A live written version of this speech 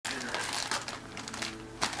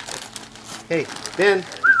Hey, Ben.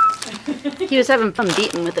 He was having fun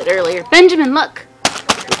beating with it earlier. Benjamin, look.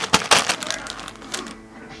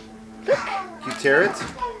 You tear it?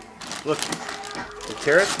 Look. You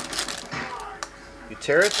tear it? You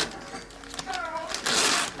tear it?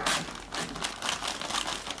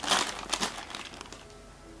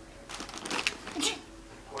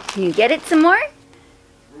 Can you get it some more?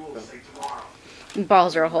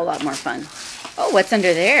 Balls are a whole lot more fun. Oh, what's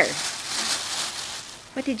under there?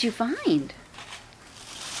 What did you find?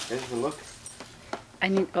 Benjamin, look. I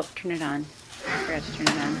need. Oh, turn it on. I forgot to turn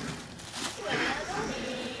it on.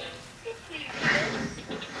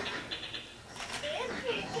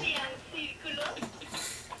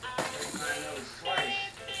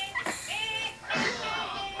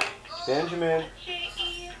 Benjamin.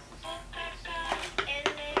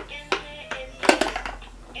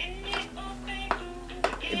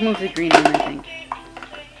 It moved the green one, I think.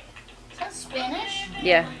 Is that Spanish?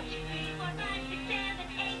 Yeah.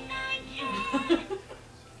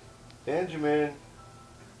 Benjamin.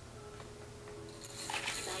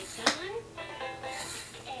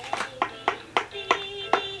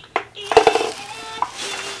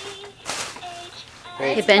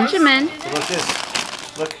 Hey, Benjamin. So look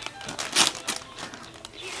this. Look.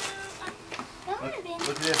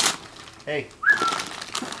 Look at this. Hey.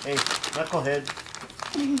 Hey, knucklehead.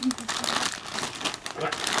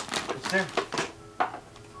 Look. What's there?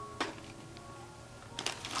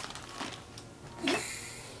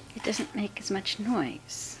 It doesn't make as much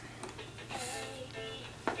noise.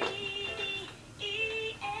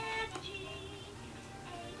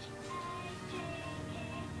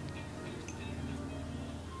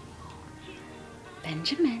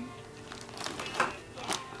 Benjamin.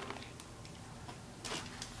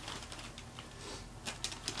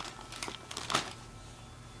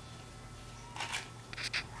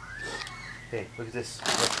 Hey, look at this.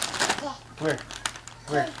 Look. Come here.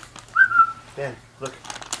 Come here. Ben, look.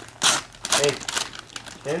 Hey.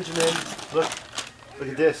 Benjamin, look. Look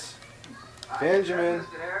at this. Benjamin,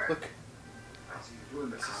 look. I see you doing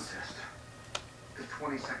the contest. There's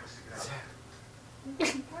 20 seconds to go.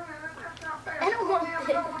 I don't want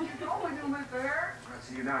this. I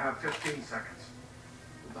see you now have 15 seconds.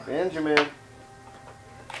 Benjamin. What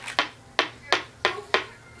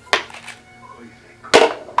do you think?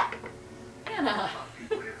 Anna,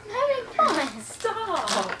 having fun.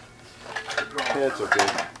 Stop. Yeah, it's okay.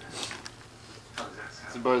 How does that It's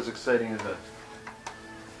sound? about as exciting as a...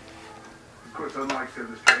 Of course, unlike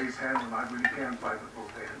Mr. Ace Handlin, I really can fight with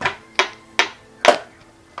both hands.